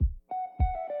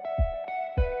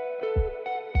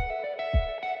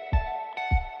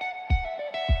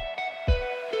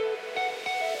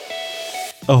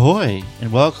Ahoy,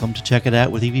 and welcome to Check It Out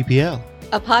with EVPL.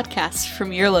 A podcast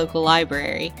from your local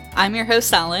library. I'm your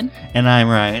host, Alan. And I'm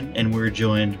Ryan, and we're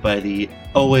joined by the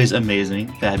always amazing,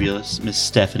 fabulous Miss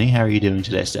Stephanie. How are you doing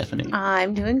today, Stephanie?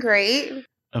 I'm doing great.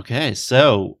 Okay,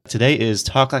 so today is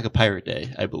Talk Like a Pirate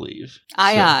Day, I believe.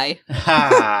 Aye.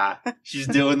 Ha! She's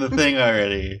doing the thing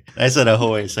already. I said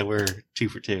ahoy, so we're 2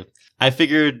 for 2. I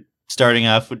figured starting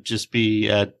off would just be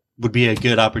a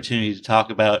good opportunity to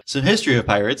talk about some history of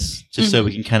pirates, just so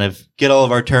we can kind of get all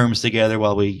of our terms together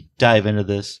while we dive into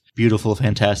this beautiful,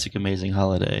 fantastic, amazing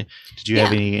holiday. Did you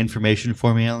have any information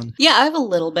for me, Ellen? Yeah, I have a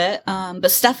little bit. But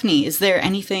Stephanie, is there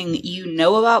anything you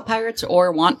know about pirates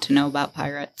or want to know about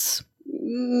pirates?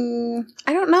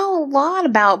 I don't know a lot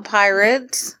about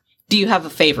pirates. Do you have a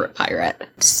favorite pirate?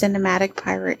 Cinematic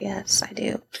pirate, yes, I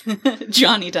do.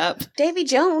 Johnny Depp. Davy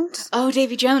Jones. Oh,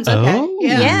 Davy Jones, okay. Oh.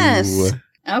 Yeah. Yes.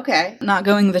 Okay. Not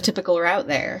going the typical route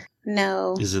there.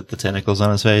 No. Is it the tentacles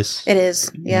on his face? It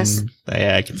is, yes.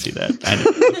 Yeah, I can see that.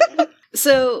 I know.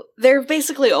 So, there have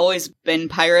basically always been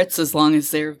pirates as long as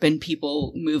there have been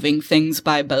people moving things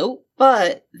by boat.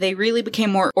 But they really became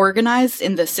more organized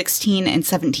in the 16 and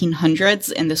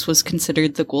 1700s, and this was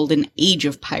considered the golden age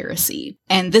of piracy.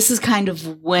 And this is kind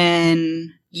of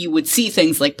when you would see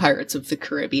things like Pirates of the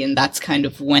Caribbean. That's kind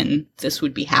of when this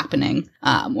would be happening,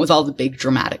 with all the big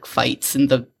dramatic fights and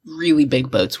the really big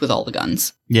boats with all the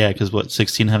guns. Yeah, because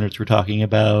 1600s we're talking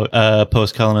about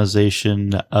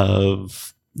post-colonization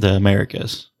of the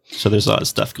Americas. So there's a lot of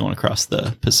stuff going across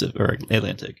the Pacific or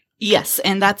Atlantic. Yes,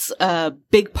 and that's a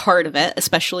big part of it,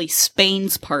 especially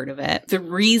Spain's part of it. The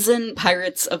reason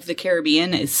Pirates of the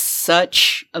Caribbean is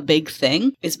such a big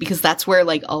thing is because that's where,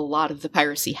 like, a lot of the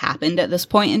piracy happened at this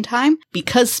point in time,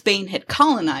 because Spain had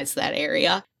colonized that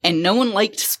area, and no one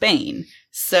liked Spain.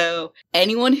 So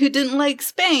anyone who didn't like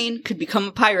Spain could become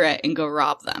a pirate and go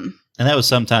rob them. And that was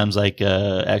sometimes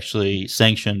actually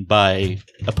sanctioned by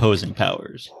opposing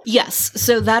powers. Yes,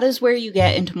 so that is where you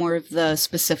get into more of the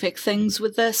specific things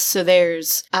with this. So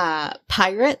there's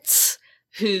pirates,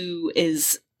 who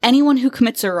is anyone who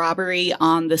commits a robbery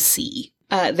on the sea.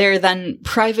 There are then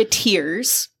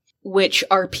privateers, which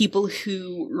are people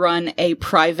who run a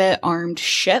private armed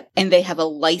ship, and they have a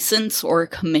license or a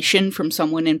commission from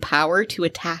someone in power to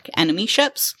attack enemy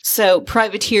ships. So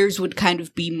privateers would kind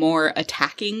of be more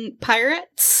attacking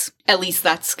pirates. At least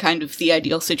that's kind of the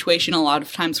ideal situation. A lot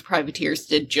of times privateers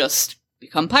did just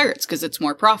become pirates because it's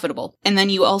more profitable. And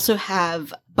then you also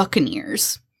have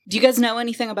buccaneers. Do you guys know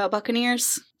anything about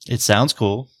buccaneers? It sounds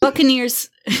cool.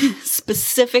 Buccaneers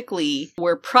specifically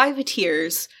were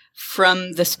privateers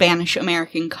from the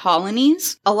Spanish-American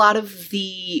colonies. A lot of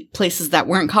the places that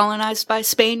weren't colonized by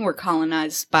Spain were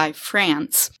colonized by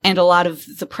France, and a lot of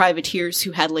the privateers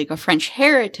who had like a French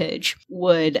heritage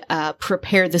would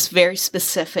prepare this very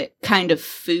specific kind of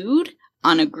food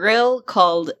on a grill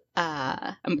called,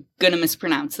 I'm gonna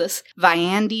mispronounce this,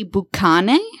 viande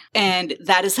buccane, and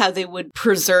that is how they would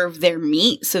preserve their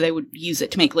meat, so they would use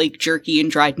it to make like jerky and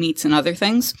dried meats and other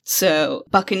things. So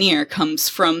buccaneer comes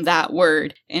from that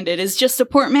word, and it is just a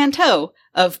portmanteau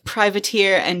of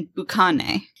privateer and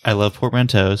buccane. I love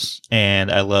portmanteaus, and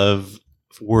I love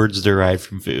words derived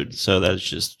from food, so that's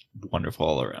just wonderful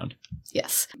all around.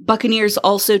 Yes. Buccaneers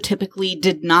also typically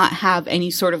did not have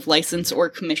any sort of license or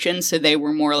commission, so they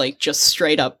were more like just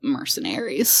straight up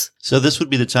mercenaries. So this would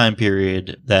be the time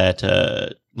period that,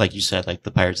 like you said, like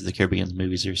the Pirates of the Caribbean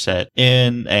movies are set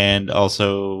in, and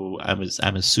also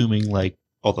I'm assuming like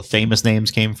all the famous names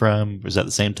came from. Was that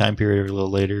the same time period or a little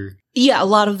later? Yeah, a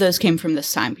lot of those came from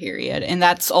this time period, and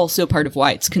that's also part of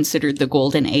why it's considered the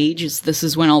golden age, is this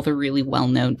is when all the really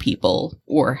well-known people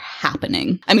were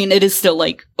happening. I mean, it is still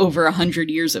like over 100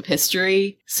 years of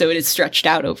history, so it is stretched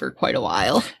out over quite a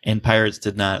while. And pirates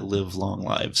did not live long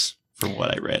lives, from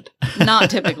what I read. Not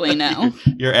typically, no.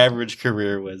 Your average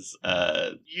career was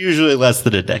usually less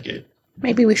than a decade.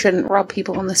 Maybe we shouldn't rob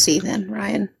people on the sea then,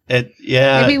 Ryan.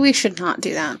 Yeah. Maybe we should not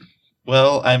do that.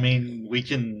 Well, I mean, we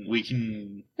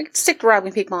can stick to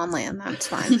robbing people on land. That's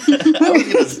fine.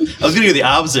 I was gonna go the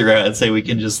opposite route and say we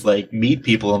can just like meet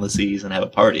people on the seas and have a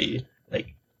party,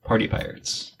 like party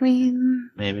pirates. I mean,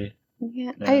 maybe.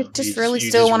 Yeah, No, I just you really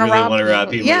just still want to really rob wanna people.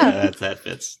 people. Yeah, that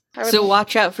fits. So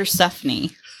watch out for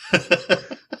Stephanie.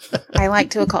 I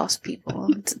like to accost people.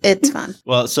 It's fun.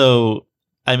 Well, so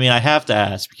I mean, I have to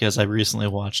ask because I recently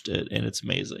watched it and it's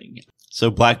amazing. So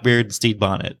Blackbeard and Stede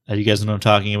Bonnet. You guys know what I'm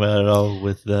talking about at all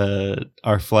with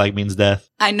Our Flag Means Death?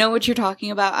 I know what you're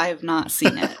talking about. I have not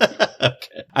seen it.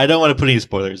 Okay. I don't want to put any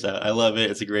spoilers out. I love it.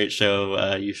 It's a great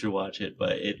show. You should watch it.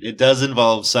 But it does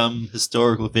involve some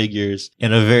historical figures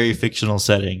in a very fictional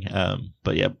setting.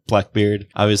 But yeah, Blackbeard,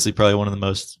 obviously probably one of the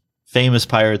most famous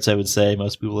pirates, I would say.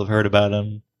 Most people have heard about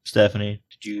him. Stephanie,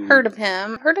 did you Heard of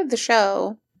him. Heard of the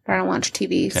show. But I don't watch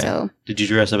TV, Okay. so. Did you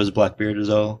dress up as Blackbeard at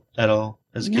all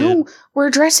as a No, kid? we're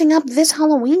dressing up this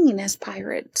Halloween as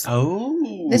pirates.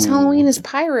 Oh. This Halloween is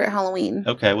Pirate Halloween.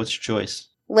 Okay, what's your choice?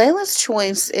 Layla's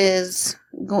choice is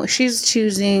she's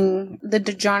choosing the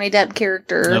Johnny Depp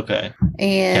character. Okay.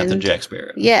 And Captain Jack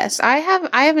Sparrow. yes, I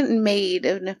haven't made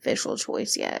an official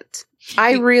choice yet.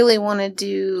 I really want to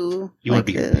do. You want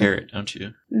to be a parrot, don't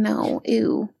you? No,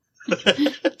 ew.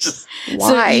 Just-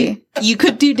 Why? So you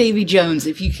could do Davy Jones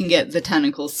if you can get the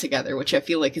tentacles together, which I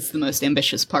feel like is the most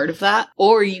ambitious part of that.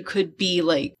 Or you could be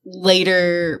like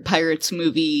later Pirates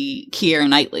movie Keira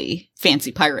Knightley,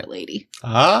 fancy pirate lady.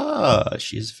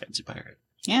 she's a fancy pirate.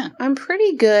 Yeah. I'm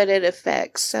pretty good at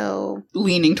effects, so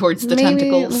Leaning towards the maybe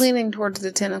tentacles. leaning towards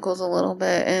the tentacles a little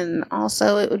bit, and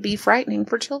also it would be frightening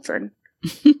for children.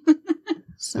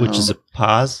 So, Which is a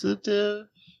positive?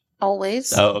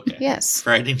 always. Oh, okay. Yes.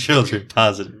 Frightening children,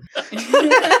 positive.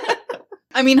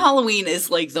 I mean, Halloween is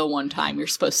like the one time you're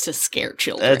supposed to scare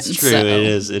children. That's true. so-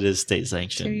 It is state So you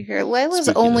sanctioned. hear Layla's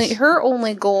Spookiness. her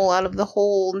only goal out of the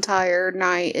whole entire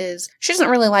night is she doesn't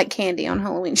really like candy on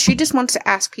Halloween. She just wants to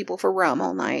ask people for rum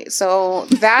all night. So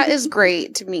that is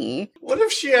great to me. What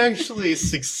if she actually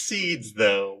succeeds,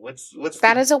 though? What's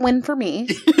That is a win for me.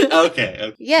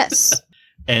 okay. Yes.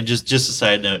 And just a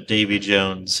side note, Davy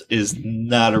Jones is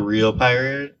not a real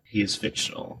pirate. He is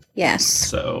fictional. Yes.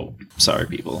 So sorry,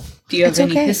 people. Do you have It's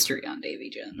any okay. history on Davy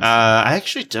Jones? I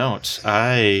actually don't.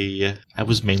 I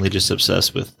was mainly just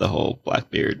obsessed with the whole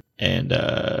Blackbeard and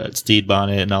Steed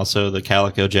Bonnet and also the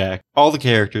Calico Jack. All the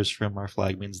characters from Our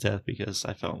Flag Means Death because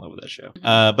I fell in love with that show.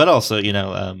 But also,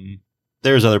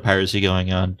 there was other piracy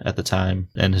going on at the time.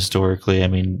 And historically, I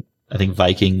mean, I think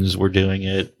Vikings were doing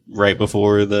it right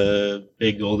before the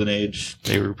big golden age.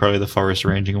 They were probably the farthest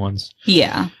ranging ones.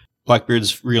 Yeah.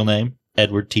 Blackbeard's real name,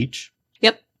 Edward Teach.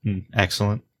 Yep.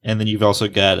 Excellent. And then you've also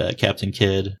got Captain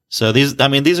Kidd. So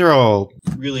these are all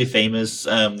really famous.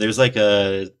 There's like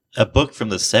a book from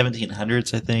the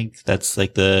 1700s, I think. That's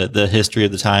like the history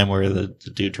of the time where the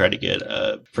dude tried to get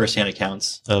firsthand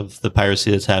accounts of the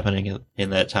piracy that's happening in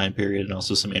that time period, and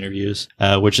also some interviews,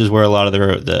 which is where a lot of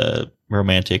the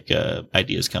romantic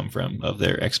ideas come from of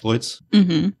their exploits.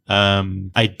 Mm-hmm.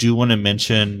 I do want to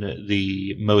mention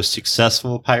the most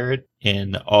successful pirate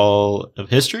in all of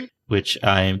history, which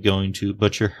I am going to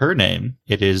butcher her name.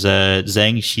 It is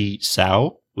Zhang Shi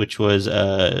Sao, which was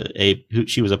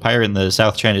she was a pirate in the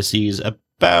South China Seas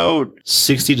about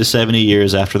 60 to 70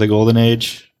 years after the Golden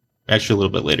Age. Actually, a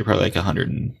little bit later, probably like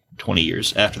 120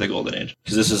 years after the Golden Age,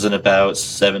 because this is in about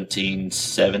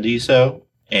 1770. So,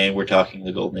 and we're talking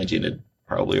the Golden Age ended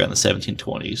probably around the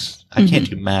 1720s. I can't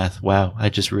do math. Wow, I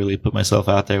just really put myself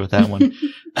out there with that one.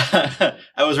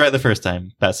 I was right the first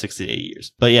time, about 60 to 80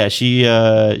 years. But yeah, she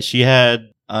had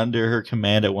under her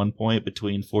command at one point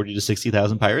between 40 to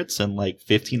 60,000 pirates and like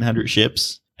 1,500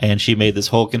 ships. And she made this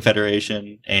whole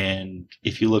confederation. And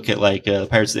if you look at like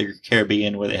Pirates of the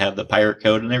Caribbean, where they have the pirate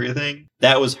code and everything,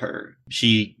 that was her.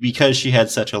 Because she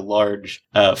had such a large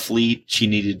fleet, she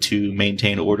needed to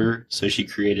maintain order. So she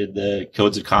created the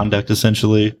codes of conduct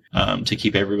essentially to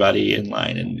keep everybody in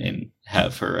line and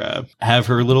have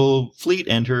her little fleet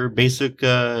and her basic.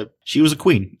 She was a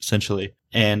queen essentially.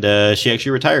 And she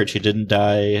actually retired. She didn't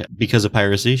die because of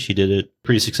piracy. She did it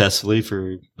pretty successfully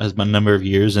for a number of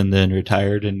years and then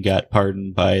retired and got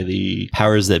pardoned by the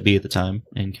powers that be at the time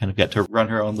and kind of got to run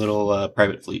her own little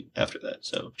private fleet after that.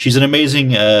 So she's an amazing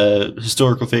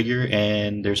historical figure,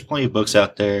 and there's plenty of books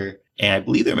out there. And I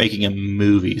believe they're making a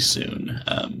movie soon,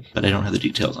 but I don't have the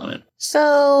details on it.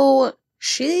 So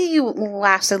she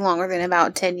lasted longer than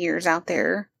about 10 years out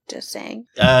there. Just saying.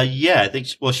 Yeah, I think,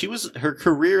 her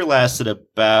career lasted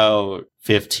about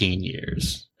 15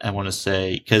 years, I want to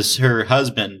say, because her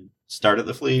husband started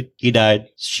the fleet. He died.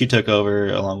 She took over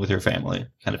along with her family,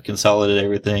 kind of consolidated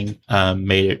everything,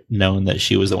 made it known that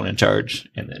she was the one in charge,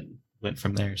 and then went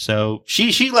from there. So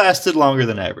she lasted longer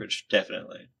than average,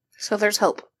 definitely. So there's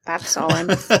hope. That's all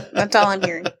I'm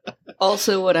hearing.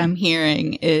 Also, what I'm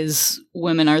hearing is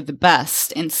women are the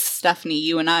best, and Stephanie,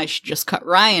 you and I should just cut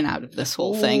Ryan out of this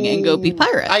whole thing and go be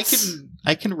pirates.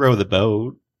 I can row the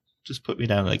boat. Just put me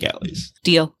down in the galleys.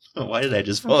 Deal. Why did I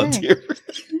just volunteer?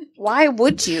 Why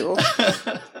would you?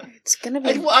 It's gonna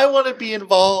be. I want to be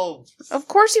involved. Of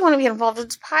course, you want to be involved.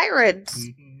 It's pirates.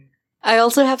 Mhm. I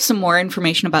also have some more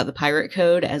information about the pirate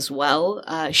code as well.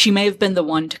 She may have been the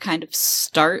one to kind of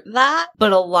start that,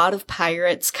 but a lot of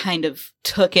pirates kind of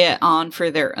took it on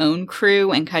for their own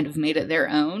crew and kind of made it their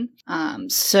own.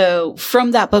 So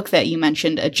from that book that you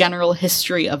mentioned, A General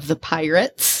History of the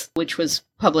Pirates, which was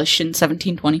published in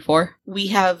 1724, we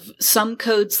have some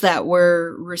codes that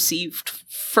were received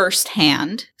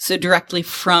firsthand, so directly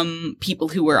from people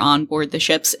who were on board the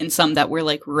ships, and some that were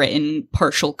like written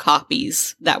partial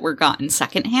copies that were gotten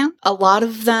secondhand. A lot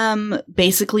of them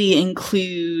basically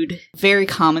include very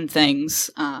common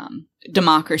things.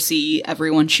 Democracy,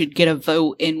 everyone should get a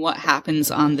vote in what happens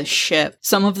on the ship.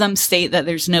 Some of them state that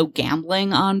there's no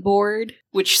gambling on board,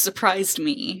 which surprised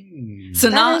me. So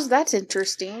that's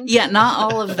interesting. Yeah, not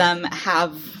all of them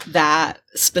have that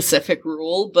specific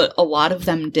rule, but a lot of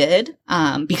them did,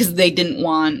 because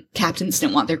captains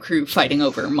didn't want their crew fighting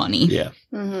over money. Yeah.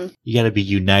 Mm-hmm. You got to be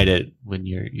united when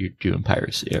you're doing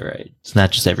piracy, all right? It's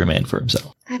not just every man for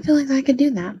himself. I feel like I could do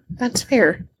that. That's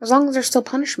fair. As long as there's still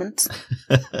punishments.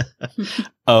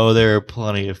 Oh, there are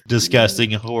plenty of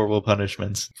disgusting, horrible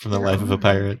punishments from the life of a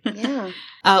pirate. Yeah.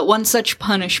 One such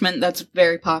punishment that's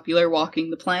very popular, walking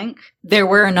the plank. There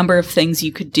were a number of things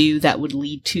you could do that would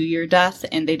lead to your death,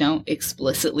 and they don't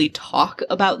explicitly talk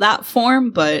about that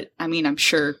form, but I mean, I'm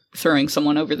sure throwing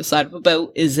someone over the side of a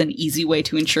boat is an easy way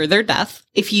to ensure their death.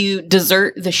 If you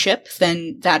desert the ship,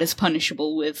 then that is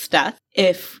punishable with death.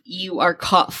 If you are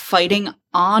caught fighting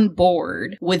on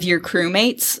board with your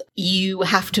crewmates, you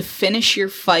have to finish your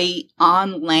fight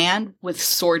on land with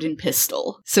sword and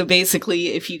pistol. So basically,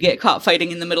 if you get caught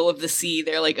fighting in the middle of the sea,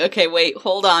 they're like, okay, wait,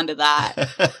 hold on to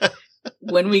that.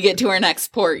 When we get to our next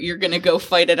port, you're going to go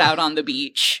fight it out on the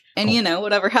beach. And,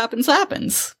 whatever happens,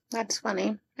 happens. That's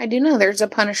funny. I do know there's a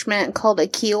punishment called a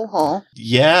keel haul.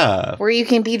 Yeah. Where you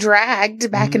can be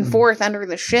dragged back and forth under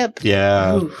the ship.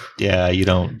 Yeah. Oof. Yeah, you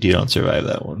don't survive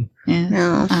that one. Yeah.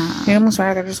 No. You'd almost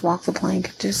rather just walk the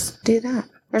plank. Just do that.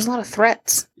 There's a lot of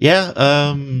threats.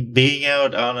 Yeah, being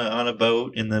out on a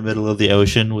boat in the middle of the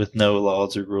ocean with no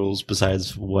laws or rules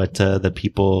besides what the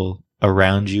people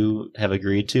around you have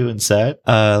agreed to and said.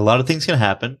 A lot of things can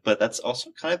happen, but that's also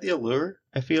kind of the allure,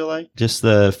 I feel like. Just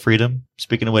the freedom.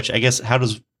 Speaking of which, I guess,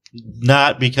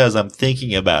 not because I'm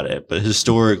thinking about it, but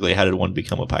historically, how did one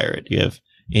become a pirate? Do you have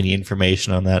any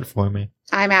information on that for me?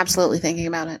 I'm absolutely thinking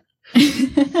about it.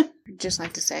 I'd just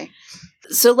like to say.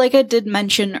 So like I did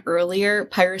mention earlier,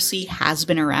 piracy has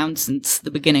been around since the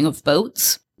beginning of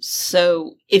boats.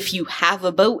 So if you have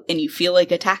a boat and you feel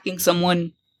like attacking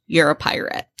someone, you're a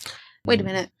pirate. Wait a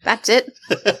minute. That's it?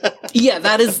 Yeah,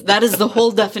 that is the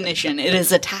whole definition. It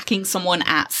is attacking someone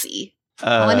at sea.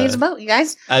 All I need is a boat, you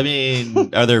guys. I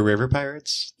mean, are there river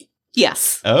pirates?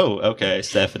 Yes. Oh, okay,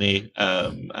 Stephanie.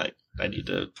 I need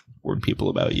to warn people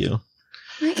about you.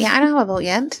 Yeah, I don't have a boat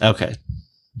yet. Okay.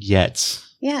 Yet.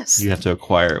 Yes. You have to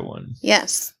acquire one.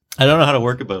 Yes. I don't know how to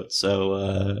work a boat, so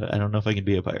I don't know if I can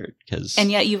be a pirate.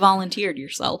 And yet you volunteered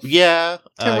yourself. Yeah,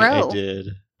 row. I did.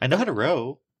 I know how to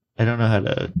row. I don't know how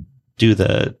to do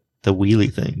the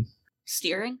wheelie thing.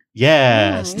 Steering?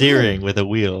 Yeah, steering with a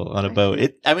wheel on a boat.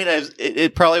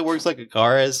 It probably works like a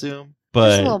car, I assume,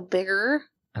 but It's a little bigger.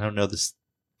 I don't know the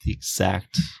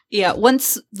exact. Yeah,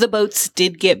 once the boats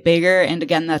did get bigger, and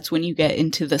again, that's when you get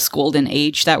into this golden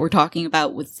age that we're talking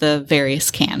about with the various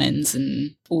cannons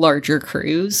and larger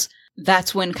crews.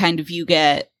 That's when kind of you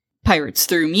get pirates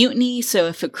through mutiny. So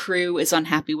if a crew is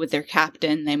unhappy with their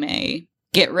captain, they may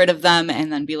get rid of them and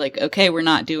then be like, okay, we're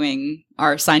not doing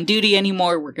our assigned duty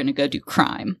anymore. We're going to go do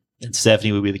crime. And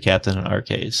Stephanie would be the captain in our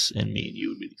case, and me and you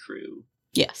would be the crew.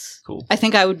 Yes. Cool. I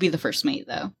think I would be the first mate,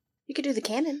 though. You could do the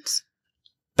cannons.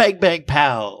 Bang, bang,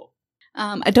 pow.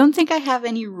 I don't think I have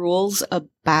any rules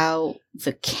about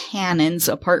the cannons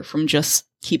apart from just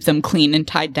keep them clean and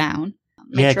tied down.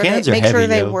 Cannons are make heavy, sure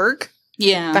they though. work.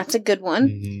 Yeah. That's a good one.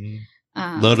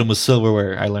 Mm-hmm. Load them with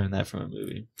silverware. I learned that from a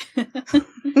movie.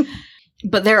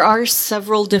 But there are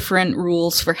several different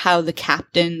rules for how the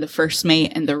captain, the first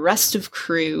mate, and the rest of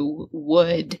crew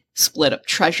would split up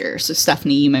treasure. So,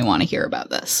 Stephanie, you may want to hear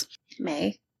about this.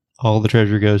 May. All the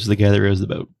treasure goes to the guy that rows the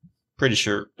boat. Pretty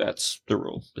sure that's the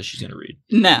rule that she's going to read.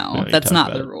 No, that's talk not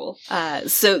about the it. rule.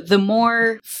 So the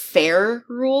more fair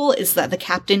rule is that the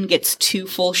captain gets 2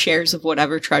 full shares of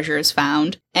whatever treasure is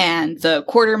found, and the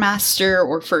quartermaster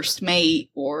or first mate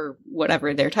or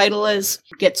whatever their title is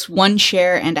gets 1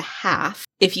 share and a half.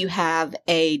 If you have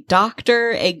a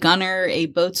doctor, a gunner, a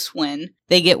boatswain,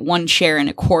 they get 1 share and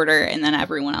a quarter, and then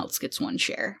everyone else gets 1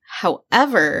 share.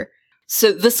 However,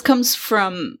 so this comes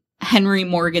from Henry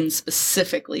Morgan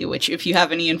specifically, which if you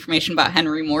have any information about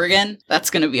Henry Morgan, that's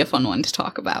going to be a fun one to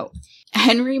talk about.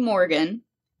 Henry Morgan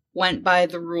went by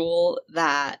the rule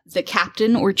that the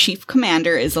captain or chief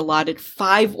commander is allotted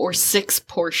 5 or 6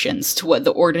 portions to what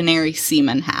the ordinary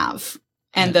seamen have.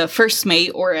 And the first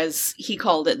mate, or as he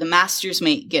called it, the master's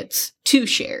mate, gets 2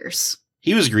 shares.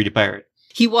 He was a greedy pirate.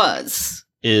 He was.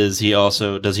 Does he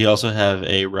also have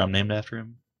a rum named after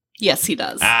him? Yes, he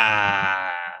does.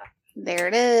 Ah. There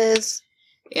it is.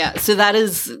 Yeah, so that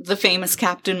is the famous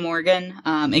Captain Morgan,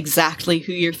 exactly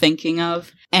who you're thinking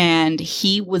of. And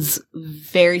he was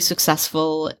very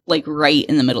successful, like right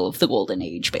in the middle of the Golden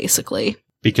Age, basically.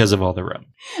 Because of all the rum.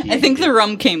 I think the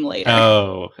rum came later.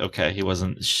 Oh, okay. He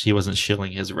wasn't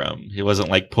shilling his rum. He wasn't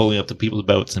like pulling up to people's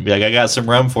boats and be like, I got some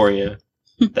rum for you.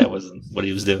 That wasn't what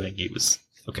he was doing. He was,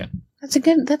 okay. That's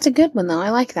a good one, though. I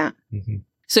like that. Mm-hmm.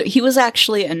 So he was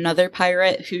actually another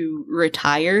pirate who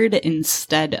retired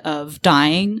instead of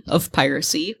dying of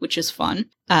piracy, which is fun.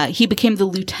 He became the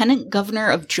lieutenant governor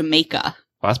of Jamaica.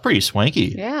 Well, that's pretty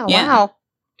swanky. Yeah, Yeah. wow.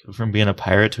 Go from being a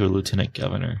pirate to a lieutenant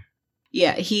governor.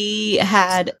 Yeah, he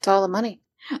had, It's all the money.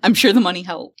 I'm sure the money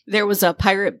helped. There was a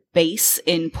pirate base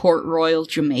in Port Royal,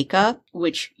 Jamaica,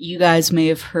 which you guys may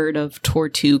have heard of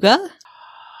Tortuga.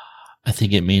 I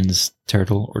think it means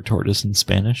turtle or tortoise in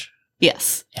Spanish.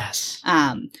 Yes. Yes.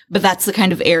 But that's the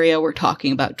kind of area we're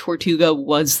talking about. Tortuga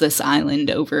was this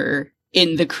island over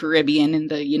in the Caribbean, in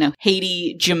the,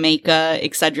 Haiti, Jamaica,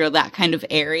 etc., that kind of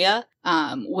area,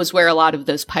 was where a lot of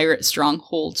those pirate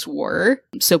strongholds were.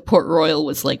 So Port Royal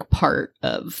was like part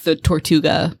of the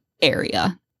Tortuga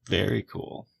area. Very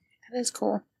cool. That is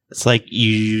cool. It's like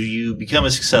you become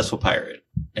a successful pirate,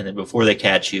 and then before they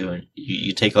catch you, and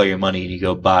you take all your money and you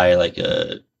go buy like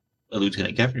a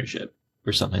lieutenant governorship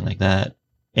or something like that.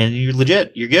 And you're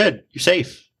legit. You're good. You're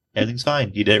safe. Everything's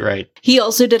fine. You did it right. He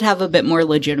also did have a bit more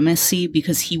legitimacy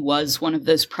because he was one of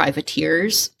those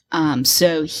privateers.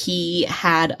 So he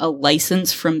had a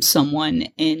license from someone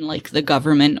in like the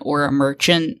government or a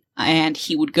merchant, and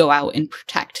he would go out and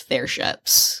protect their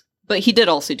ships. But he did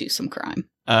also do some crime.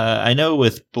 I know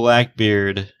with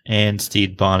Blackbeard and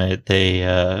Stede Bonnet,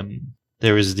 there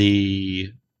was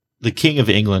the King of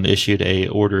England issued a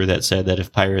order that said that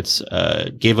if pirates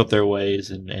gave up their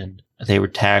ways and they were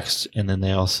taxed, and then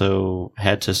they also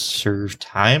had to serve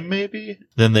time, maybe,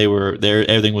 then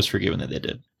everything was forgiven that they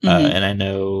did. Mhm. And I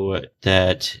know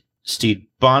that Stede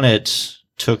Bonnet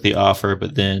took the offer,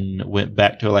 but then went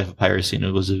back to a life of piracy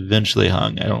and was eventually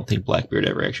hung. I don't think Blackbeard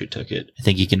ever actually took it. I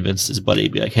think he convinced his buddy to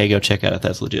be like, hey, go check out if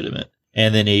that's legitimate.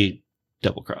 And then he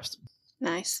double-crossed him.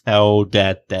 Nice. Oh,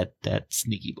 that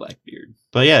sneaky Blackbeard.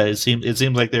 But yeah, it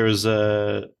seemed like there was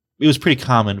it was pretty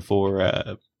common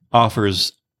for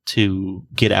offers to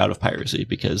get out of piracy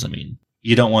because, I mean,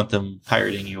 you don't want them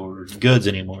pirating your goods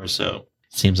anymore, so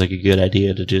it seems like a good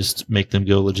idea to just make them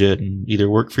go legit and either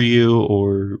work for you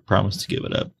or promise to give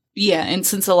it up. Yeah, and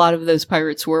since a lot of those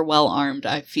pirates were well armed,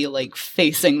 I feel like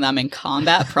facing them in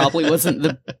combat probably wasn't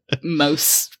the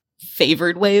most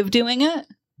favored way of doing it.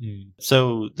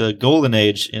 So the Golden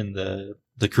Age in the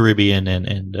Caribbean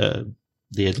and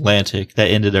the Atlantic, that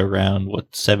ended around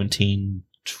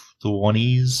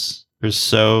 1720s or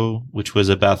so, which was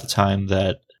about the time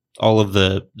that all of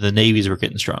the navies were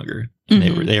getting stronger. And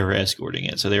Mhm. they were escorting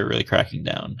it, so they were really cracking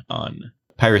down on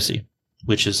piracy,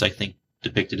 which is, I think,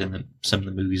 depicted in some of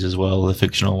the movies as well, the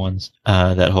fictional ones.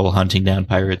 That whole hunting down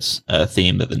pirates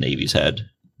theme that the navies had.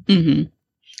 Mm-hmm.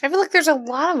 I feel like there's a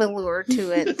lot of allure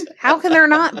to it. How can there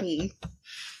not be?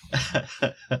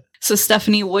 So,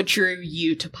 Stephanie, what drew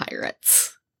you to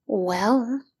pirates?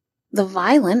 Well, the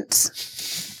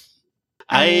violence.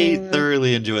 I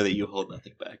thoroughly enjoy that you hold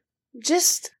nothing back.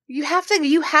 Just you have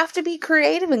to be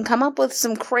creative and come up with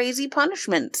some crazy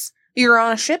punishments. You're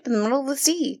on a ship in the middle of the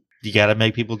sea. You got to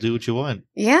make people do what you want.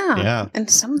 Yeah. Yeah. And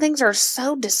some things are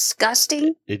so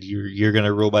disgusting. You're going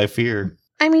to rule by fear.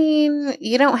 I mean,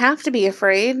 you don't have to be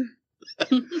afraid,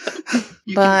 You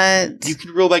but you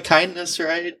can rule by kindness,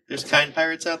 right? There's kind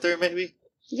pirates out there, maybe?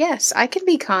 yes, I can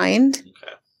be kind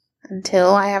Okay.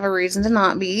 until I have a reason to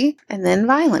not be, and then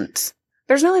violence.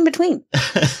 There's no in between.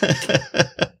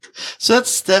 So that's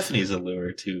Stephanie's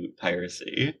allure to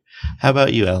piracy. How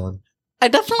about you, Ellen? I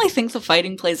definitely think the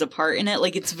fighting plays a part in it.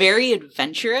 Like, it's very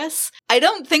adventurous. I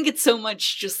don't think it's so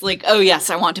much just like, oh, yes,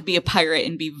 I want to be a pirate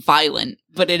and be violent.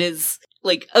 But it is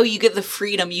like, oh, you get the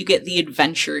freedom, you get the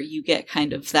adventure, you get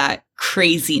kind of that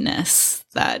craziness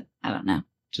that, I don't know.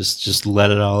 Just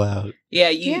let it all out. Yeah,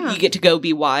 you get to go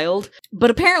be wild.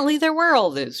 But apparently there were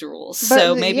all those rules.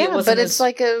 So maybe it wasn't but as it's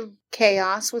like a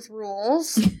chaos with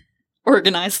rules.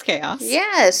 organized chaos.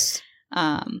 Yes.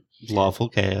 Lawful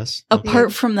chaos.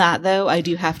 Apart from that, though, I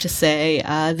do have to say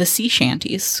the sea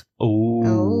shanties. Oh.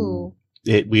 Oh.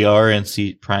 We are in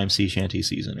prime sea shanty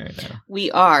season right now.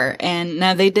 We are. And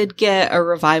now they did get a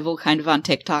revival kind of on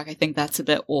TikTok. I think that's a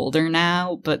bit older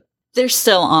now, but they're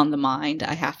still on the mind,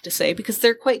 I have to say, because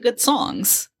they're quite good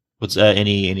songs. What's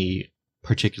any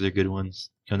particular good ones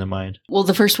come to mind? Well,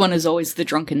 the first one is always The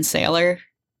Drunken Sailor.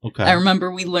 Okay. I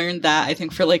remember we learned that, I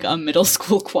think, for like a middle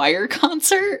school choir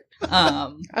concert.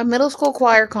 A middle school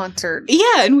choir concert.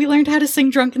 Yeah, and we learned how to sing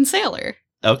Drunken Sailor.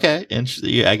 Okay.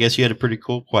 I guess you had a pretty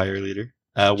cool choir leader.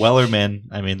 Wellerman,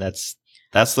 I mean, that's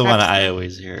the one I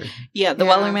always hear. Yeah, the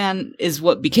Wellerman is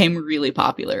what became really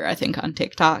popular, I think, on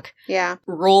TikTok. Yeah.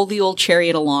 Roll the Old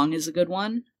Chariot Along is a good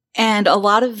one. And a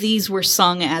lot of these were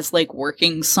sung as like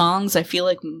working songs. I feel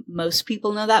like most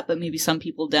people know that, but maybe some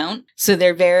people don't. So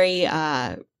they're very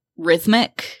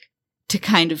rhythmic to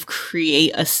kind of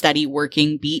create a steady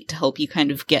working beat to help you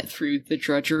kind of get through the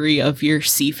drudgery of your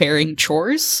seafaring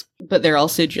chores. But they're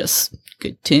also just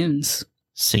good tunes.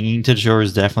 Singing to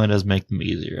chores definitely does make them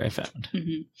easier, I found.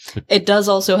 Mm-hmm. It does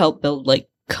also help build like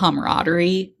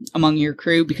camaraderie among your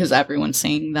crew because everyone's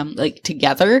singing them like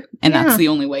together, and that's the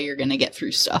only way you're going to get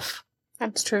through stuff.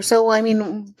 That's true. So, I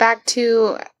mean, back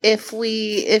to if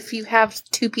you have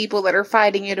two people that are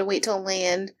fighting, you have to wait till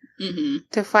land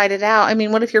to fight it out. I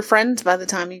mean, what if you're friends by the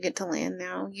time you get to land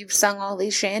now? You've sung all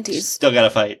these shanties. Still got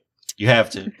to fight. You have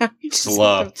to. It's the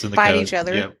law. It's in the fight code. each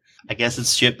other. Yeah. I guess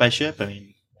it's ship by ship. I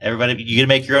mean, everybody, you got to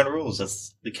make your own rules.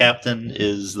 That's the captain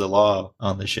is the law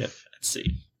on the ship at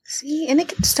sea. See, and it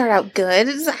can start out good.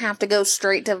 It doesn't have to go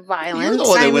straight to violence.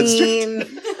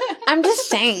 I'm just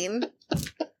saying.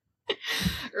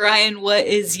 Ryan, what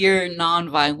is your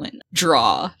non-violent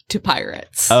draw to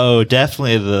pirates? Oh,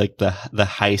 definitely the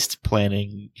heist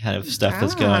planning kind of stuff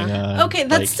that's going on. Okay,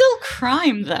 that's still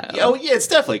crime, though. Oh yeah, it's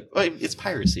definitely it's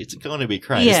piracy. It's going to be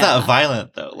crime. Yeah. It's not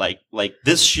violent though. Like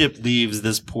this ship leaves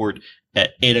this port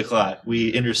at 8:00.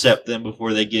 We intercept them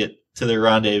before they get to their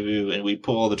rendezvous, and we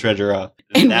pull all the treasure off.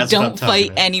 And we don't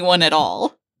fight anyone at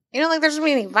all. You don't think there's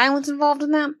going to be any violence involved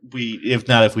in that?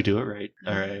 If we do it right.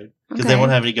 All right. Because they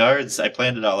won't have any guards. I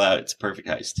planned it all out. It's a perfect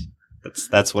heist.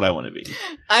 That's what I want to be.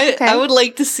 I would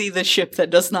like to see the ship that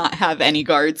does not have any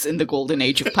guards in the golden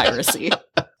age of piracy.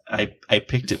 I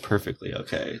picked it perfectly.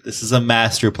 Okay. This is a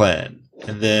master plan.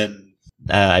 And then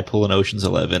I pull an Ocean's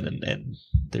 11 and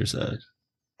there's a...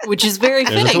 Which is very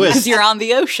fitting because you're on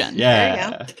the ocean. Yeah. There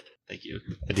you go. Thank you.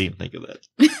 I didn't think of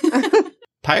that.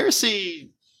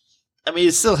 Piracy... I mean,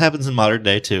 it still happens in modern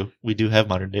day, too. We do have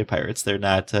modern day pirates. They're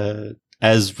not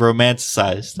as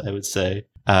romanticized, I would say.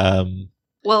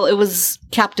 Well, it was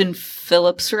Captain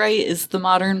Phillips, right? Is the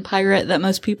modern pirate that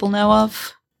most people know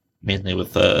of? Mainly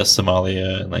with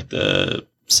Somalia and like the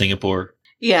Singapore.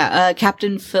 Yeah,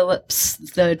 Captain Phillips,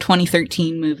 the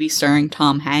 2013 movie starring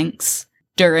Tom Hanks,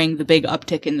 during the big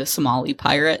uptick in the Somali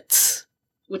pirates.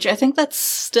 Which I think that's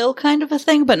still kind of a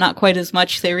thing, but not quite as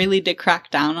much. They really did crack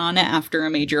down on it after a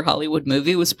major Hollywood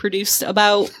movie was produced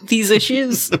about these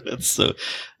issues.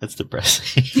 That's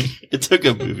depressing. It took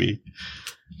a movie.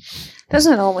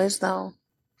 Doesn't it always, though?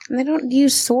 And they don't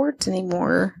use swords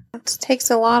anymore. That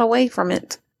takes a lot away from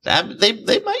it.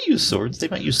 They might use swords. They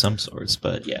might use some swords,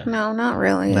 but yeah. No, not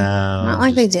really. No. Not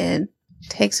like they did.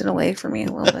 Takes it away from me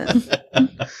a little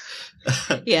bit.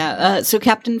 Yeah, so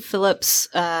Captain Phillips,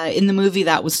 in the movie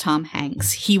that was Tom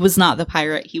Hanks. He was not the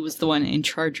pirate. He was the one in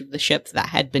charge of the ship that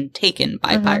had been taken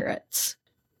by pirates.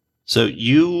 So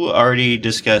you already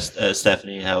discussed,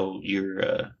 Stephanie, how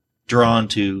you're drawn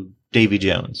to Davy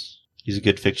Jones. He's a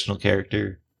good fictional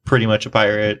character, pretty much a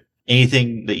pirate.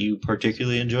 Anything that you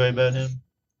particularly enjoy about him?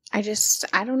 I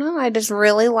don't know. I just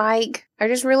really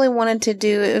wanted to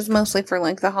do, it was mostly for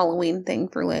like the Halloween thing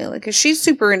for Layla, because she's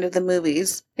super into the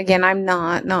movies. Again, I'm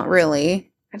not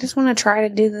really. I just want to try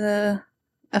to do the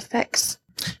effects.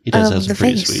 He does have some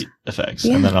pretty sweet effects.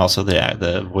 Yeah. And then also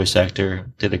the voice actor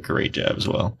did a great job as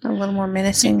well. A little more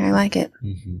menacing. I like it.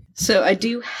 Mm-hmm. So I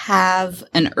do have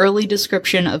an early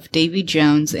description of Davy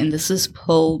Jones, and this is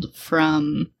pulled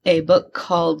from a book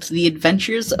called The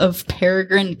Adventures of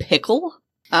Peregrine Pickle.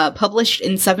 Published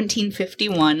in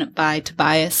 1751 by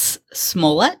Tobias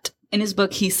Smollett. In his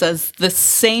book, he says, "The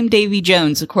same Davy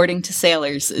Jones, according to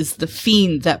sailors, is the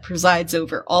fiend that presides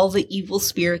over all the evil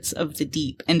spirits of the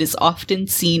deep, and is often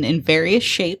seen in various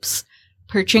shapes,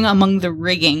 perching among the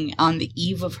rigging on the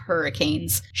eve of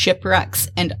hurricanes, shipwrecks,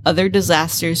 and other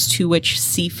disasters to which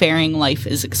seafaring life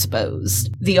is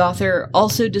exposed." The author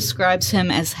also describes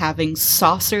him as having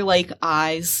saucer-like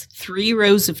eyes, 3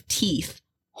 rows of teeth,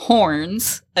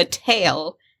 horns, a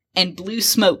tail, and blue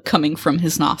smoke coming from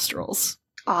his nostrils.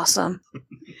 Awesome.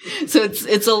 So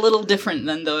it's a little different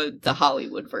than the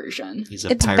Hollywood version. He's a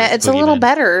it's a little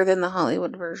better than the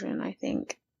Hollywood version, I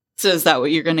think. So is that what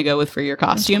you're going to go with for your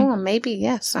costume? Cool. Maybe,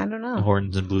 yes. I don't know.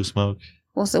 Horns and blue smoke.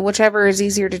 Well, so whichever is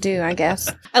easier to do, I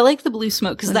guess. I like the blue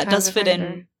smoke because that does fit in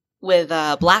Finder.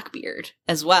 with Blackbeard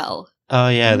as well. Oh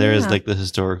yeah, there is Yeah. like the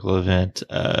historical event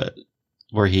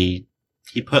where he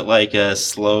put like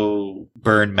slow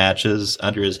burn matches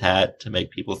under his hat to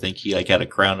make people think he like had a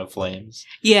crown of flames.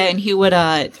 Yeah, and he would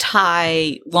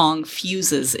tie long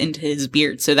fuses into his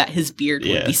beard so that his beard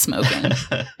would be smoking.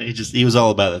 he was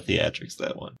all about the theatrics,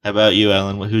 that one. How about you,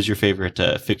 Ellen? Who's your favorite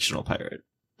fictional pirate?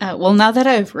 Well, now that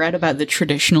I've read about the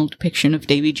traditional depiction of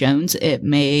Davy Jones, it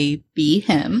may be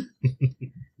him.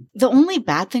 The only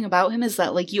bad thing about him is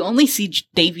that, like, you only see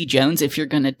Davy Jones if you're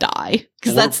gonna die.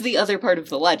 Because that's the other part of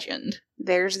the legend.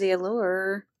 There's the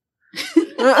allure.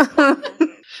 I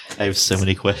have so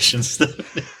many questions.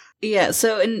 Yeah,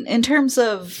 so in terms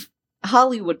of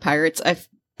Hollywood pirates, I've...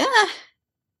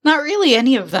 not really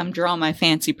any of them draw my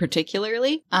fancy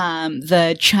particularly.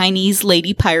 The Chinese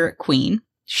Lady Pirate Queen.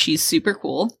 She's super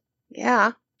cool.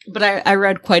 Yeah. But I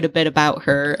read quite a bit about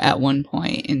her at one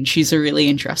point, and she's a really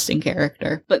interesting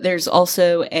character. But there's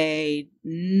also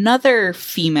another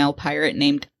female pirate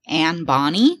named Anne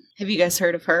Bonny. Have you guys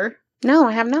heard of her? No,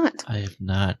 I have not. I have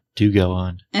not. Do go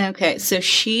on. Okay, so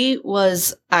she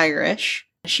was Irish.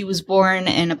 She was born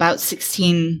in about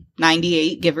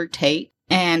 1698, give or take.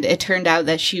 And it turned out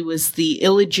that she was the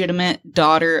illegitimate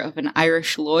daughter of an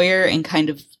Irish lawyer, and kind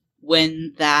of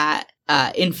when that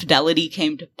infidelity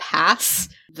came to pass,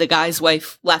 the guy's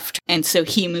wife left, and so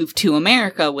he moved to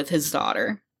America with his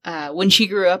daughter. When she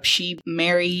grew up, she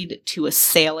married to a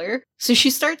sailor. So she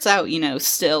starts out,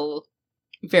 still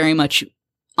very much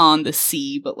on the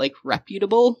sea, but like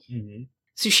reputable. Mm-hmm.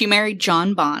 So she married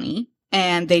John Bonny,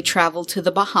 and they traveled to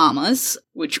the Bahamas,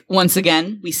 which once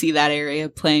again, we see that area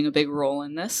playing a big role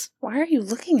in this. Why are you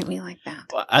looking at me like that?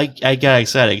 Well, I got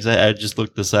excited because I just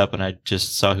looked this up and I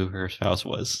just saw who her spouse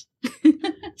was.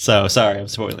 So sorry, I'm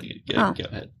spoiling it. Go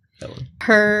ahead. Ellen.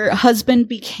 Her husband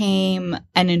became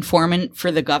an informant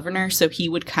for the governor, so he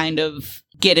would kind of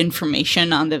get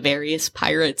information on the various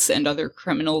pirates and other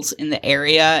criminals in the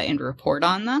area and report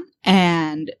on them.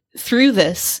 And through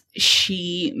this,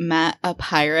 she met a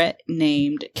pirate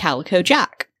named Calico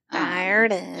Jack. There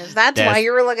it is. That's why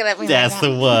you were looking at me That's like the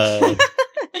that. one.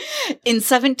 In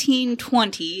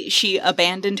 1720, she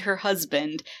abandoned her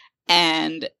husband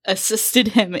and assisted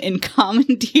him in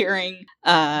commandeering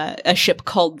a ship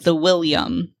called the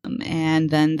William. And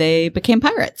then they became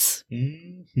pirates.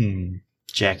 Mm-hmm.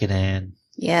 Jack and Anne.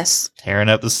 Yes. Tearing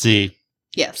up the sea.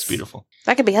 Yes. It's beautiful.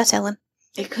 That could be us, Ellen.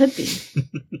 It could be.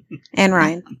 And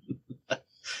Ryan.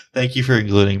 Thank you for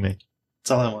including me.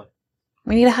 That's all I want.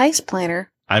 We need a heist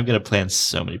planner. I'm going to plan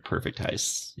so many perfect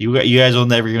heists. You guys will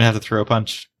never even have to throw a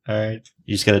punch. All right.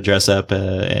 You just got to dress up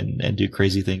and do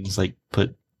crazy things like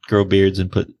grow beards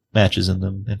and put matches in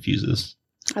them and fuses.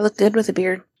 I look good with a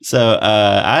beard. So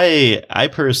I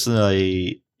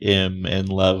personally am in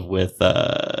love with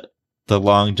the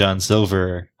Long John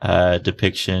Silver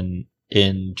depiction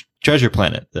in Treasure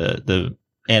Planet, the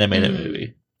animated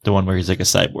movie, the one where he's like a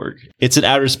cyborg. It's an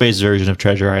outer space version of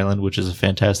Treasure Island, which is a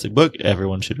fantastic book.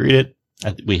 Everyone should read it.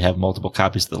 We have multiple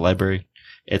copies at the library.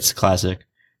 It's a classic.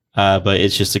 But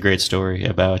it's just a great story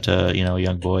about a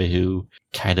young boy who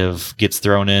kind of gets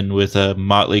thrown in with a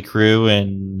motley crew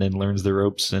and then learns the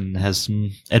ropes and has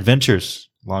some adventures.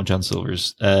 Long John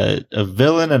Silver's a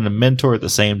villain and a mentor at the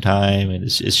same time, and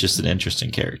it's just an interesting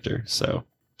character. So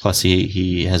plus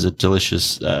he has a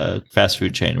delicious fast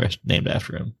food chain named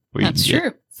after him. Where That's you can true.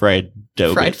 get fried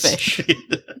dough Fried bits. fish.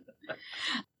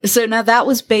 So now that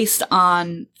was based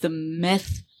on the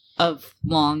myth of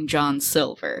Long John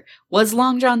Silver. Was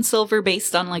Long John Silver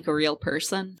based on like a real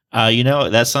person?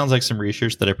 That sounds like some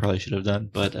research that I probably should have done,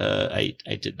 but I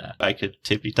did not. I could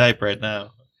tippy type right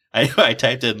now. I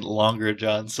typed in Longer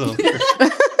John Silver.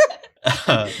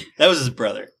 That was his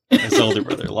brother, his older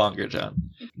brother, Longer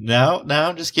John. Now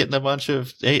I'm just getting a bunch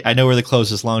of. Hey, I know where the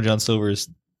closest Long John Silver is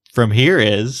from here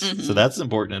is, so that's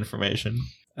important information.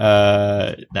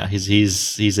 No,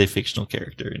 he's a fictional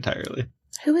character entirely.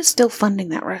 Who is still funding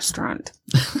that restaurant?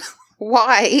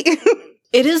 Why?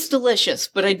 It is delicious,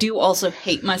 but I do also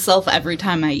hate myself every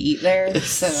time I eat there. It's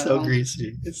so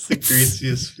greasy. It's the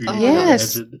greasiest food you can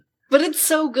Yes. imagine. But it's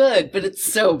so good, but it's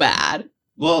so bad.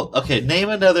 Well, okay, name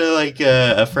another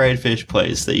a fried fish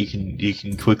place that you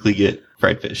can quickly get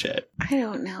fried fish at. I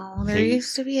don't know. There Maybe.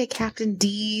 used to be a Captain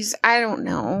D's. I don't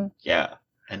know. Yeah,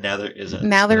 and now there isn't.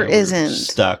 Now there we're isn't.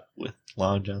 Stuck with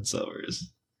Long John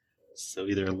Silver's. So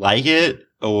either like it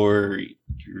or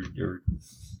you're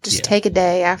Just take a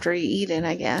day after you eat it,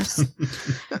 I guess.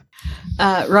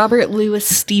 Robert Louis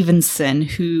Stevenson,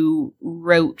 who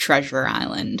wrote Treasure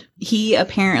Island, he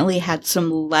apparently had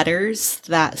some letters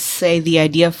that say the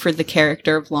idea for the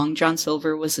character of Long John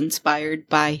Silver was inspired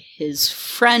by his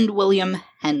friend William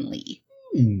Henley.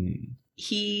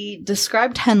 He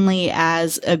described Henley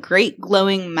as a great,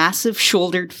 glowing,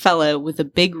 massive-shouldered fellow with a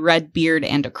big red beard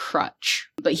and a crutch.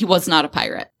 But he was not a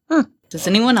pirate. Does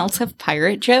anyone else have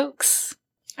pirate jokes?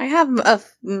 I have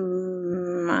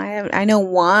I know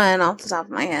one off the top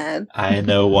of my head. I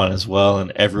know one as well,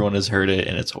 and everyone has heard it,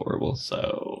 and it's horrible.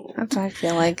 So That's what I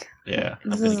feel like. yeah,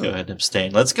 I'm going to go ahead and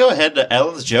abstain. Let's go ahead to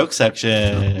Ellen's joke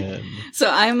section. So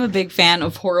I'm a big fan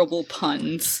of horrible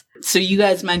puns. So you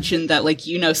guys mentioned that, like,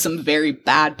 you know some very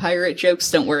bad pirate jokes.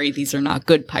 Don't worry, these are not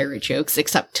good pirate jokes,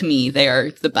 except to me, they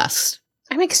are the best.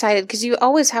 I'm excited because you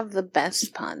always have the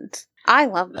best puns. I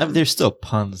love them. They're still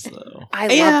puns, though. I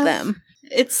Yeah. love them.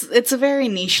 It's a very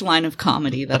niche line of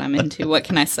comedy that I'm into. What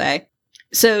can I say?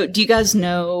 So do you guys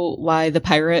know why the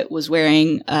pirate was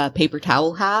wearing a paper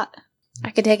towel hat?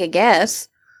 I could take a guess.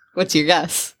 What's your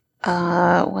guess?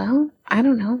 Well, I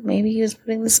don't know. Maybe he was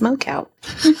putting the smoke out.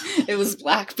 It was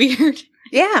Blackbeard.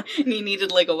 Yeah. And he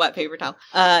needed like a wet paper towel.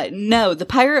 No, the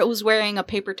pirate was wearing a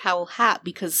paper towel hat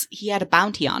because he had a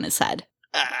bounty on his head.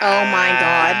 Oh my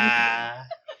God.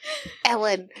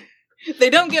 Ellen. They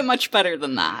don't get much better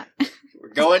than that. We're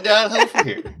going downhill from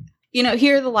here. You know,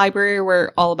 here at the library,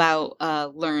 we're all about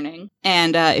learning.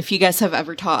 And if you guys have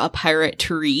ever taught a pirate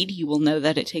to read, you will know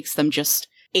that it takes them just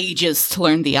ages to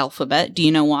learn the alphabet. Do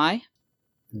you know why?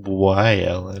 Why,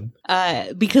 Ellen?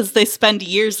 Because they spend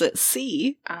years at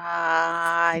sea.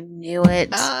 I knew it.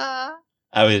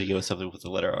 I was going to go with something with the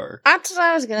letter R. That's what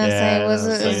I was going to say. Was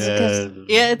it because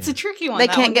Yeah, it's a tricky one. they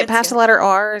That can't one get gets past you. the letter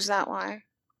R? Is that why?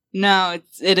 No,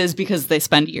 it is because they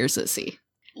spend years at sea.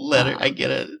 Letter, I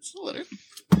get it. It's a letter.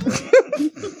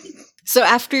 So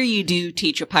after you do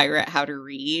teach a pirate how to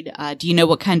read, do you know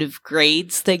what kind of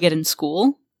grades they get in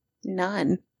school?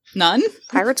 None. None?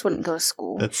 Pirates wouldn't go to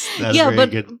school. That's Yeah, very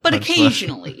but good but punchline.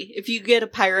 occasionally, if you get a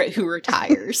pirate who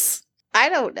retires, I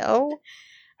don't know.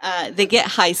 they get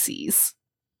high C's.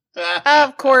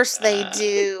 Of course they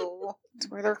do. It's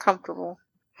where they're comfortable.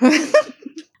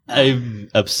 I'm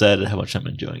upset at how much I'm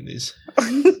enjoying these.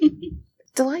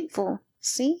 Delightful.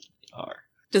 See? R.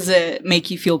 Does it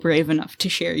make you feel brave enough to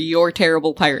share your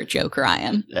terrible pirate joke,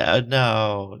 Ryan?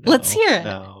 No. Let's hear it.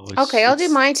 No, Okay, I'll do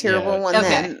my terrible one Okay.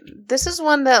 then. This is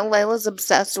one that Layla's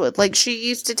obsessed with. Like, she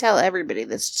used to tell everybody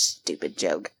this stupid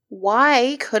joke.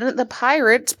 Why couldn't the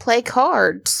pirates play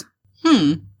cards?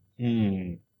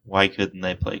 Why couldn't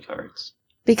they play cards?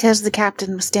 Because the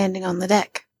captain was standing on the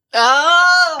deck.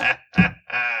 Oh!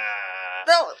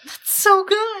 That's so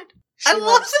good! I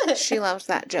love it! She loves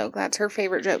that joke. That's her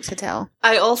favorite joke to tell.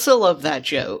 I also love that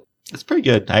joke. It's pretty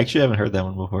good. I actually haven't heard that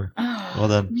one before. Oh, Well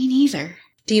done. Me neither.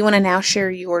 Do you want to now share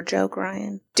your joke,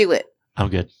 Ryan? Do it. I'm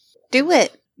good. Do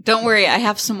it. Don't worry, I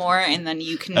have some more, and then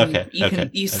you can. Okay,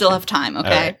 You still okay. have time. All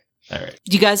Okay. right.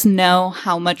 Do you guys know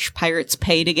how much pirates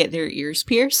pay to get their ears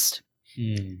pierced?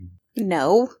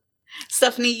 No.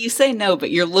 Stephanie, you say no,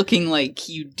 but you're looking like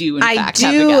you do. In I fact,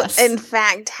 have a do, guess. in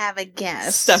fact, have a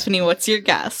guess. Stephanie, what's your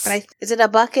guess? But is it a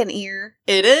buck and ear?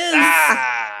 It is.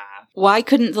 Ah! Why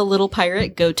couldn't the little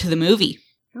pirate go to the movie?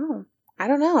 Oh, I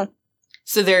don't know.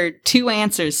 So there are two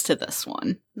answers to this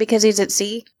one. Because he's at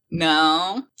sea?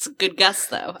 No, it's a good guess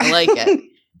though. I like it.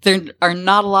 There are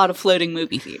not a lot of floating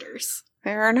movie theaters.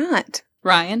 There are not.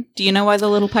 Ryan, do you know why the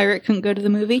little pirate couldn't go to the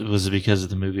movie? Was it because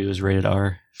the movie was rated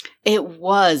R? It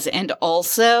was, and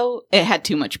also it had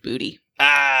too much booty.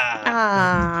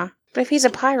 Ah. But if he's a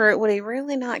pirate, would he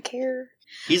really not care?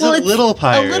 He's Well, a it's little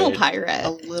pirate. A little pirate. A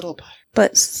little pirate.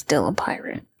 But still a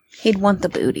pirate. He'd want the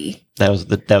booty. That was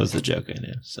the joke I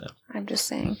knew. So I'm just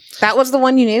saying. That was the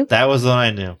one you knew? that was the one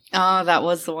I knew. Oh, that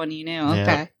was the one you knew. Yeah.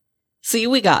 Okay. See,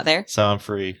 we got there. So I'm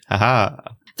free. Haha.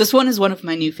 This one is one of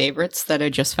my new favorites that I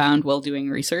just found while doing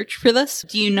research for this.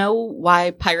 Do you know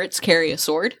why pirates carry a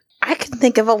sword? I can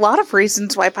think of a lot of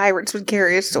reasons why pirates would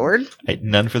carry a sword.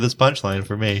 None for this punchline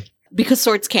for me. Because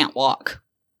swords can't walk.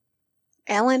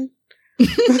 Ellen,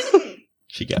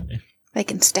 She got me. they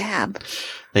can stab.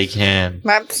 They can.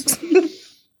 That's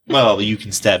Well, you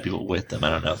can stab people with them. I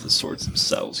don't know if the swords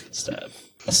themselves can stab.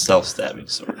 A self-stabbing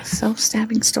sword. a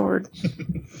self-stabbing sword.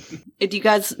 Do you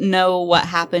guys know what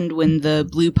happened when the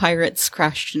blue pirates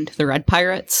crashed into the red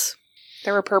pirates?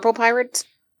 There were purple pirates?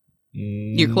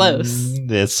 You're close.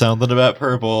 It's something about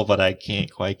purple, but I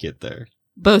can't quite get there.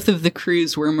 Both of the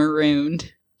crews were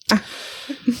marooned.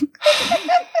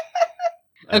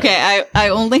 Okay, I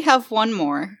only have one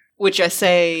more, which I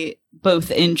say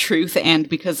both in truth and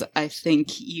because I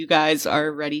think you guys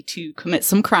are ready to commit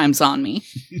some crimes on me.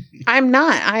 I'm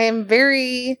not. I am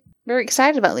very, very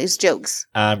excited about these jokes.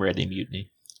 I'm ready,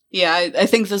 mutiny. Yeah, I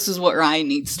think this is what Ryan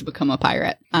needs to become a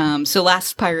pirate. So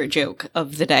last pirate joke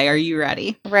of the day. Are you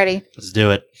ready? Ready? Let's do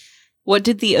it. What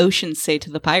did the ocean say to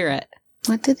the pirate?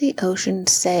 What did the ocean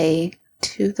say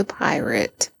to the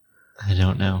pirate? I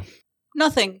don't know.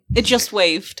 Nothing. It just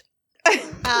waved.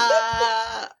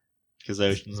 Because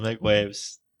oceans make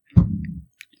waves. I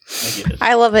get it.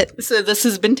 I love it. So this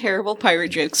has been Terrible Pirate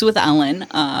Jokes with Ellen.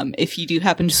 If you do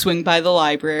happen to swing by the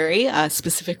library,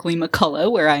 specifically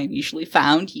McCullough, where I am usually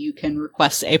found, you can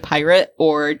request a pirate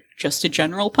or just a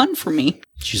general pun from me.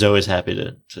 She's always happy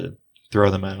to throw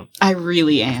them out. I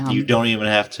really am. You don't even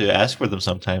have to ask for them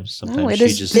sometimes. Sometimes it she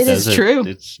is- just it does is true.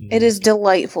 It is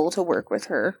delightful to work with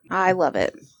her. I love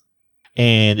it.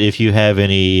 And if you have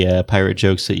any pirate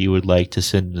jokes that you would like to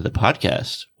send to the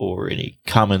podcast, or any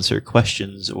comments or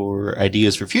questions or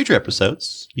ideas for future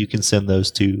episodes, you can send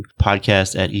those to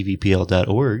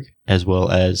podcast@evpl.org, as well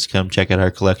as come check out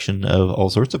our collection of all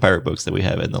sorts of pirate books that we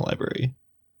have in the library.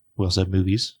 We also have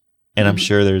movies. And I'm Mhm.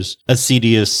 sure there's a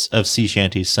CD of sea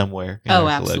shanties somewhere in Oh,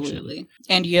 our collection. absolutely.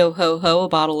 And yo ho ho, a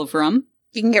bottle of rum?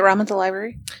 You can get rum at the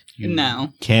library. You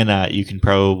No. cannot. You can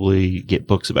probably get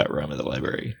books about rum at the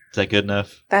library. Is that good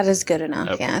enough? That is good enough,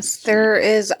 Okay. yes. There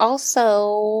is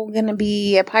also going to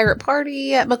be a pirate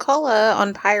party at McCullough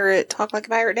on Pirate Talk Like a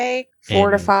Pirate Day, 4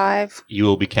 to And- 5. You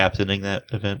will be captaining that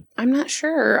event? I'm not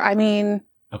sure. I mean,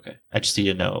 Okay. I just need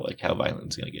to know like how violent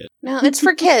it's going to get. no, it's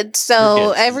for kids,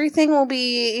 so kids. everything will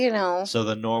be, So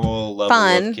the normal level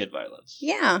Fun. of kid violence.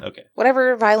 yeah, Okay.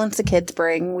 whatever violence the kids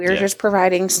bring. We're Yeah. just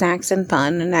providing snacks and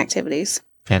fun and activities,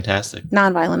 Fantastic.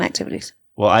 non-violent activities.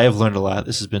 Well, I have learned a lot.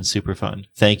 This has been super fun.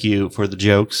 Thank you for the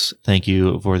jokes. Thank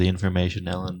you for the information,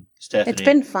 Ellen. Stephanie. It's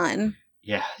been fun.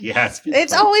 Yeah. It's been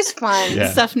It's fun. always fun.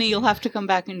 Yeah. Stephanie, you'll have to come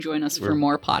back and join us for We're-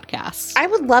 more podcasts. I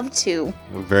would love to.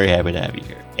 We're very happy to have you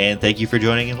here. And thank you for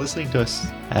joining and listening to us.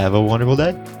 Have a wonderful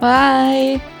day.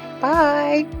 Bye.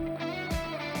 Bye.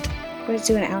 We always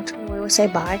do an outro. We always say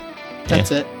bye. That's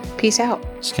it. Peace out.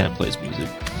 Just kind of plays music.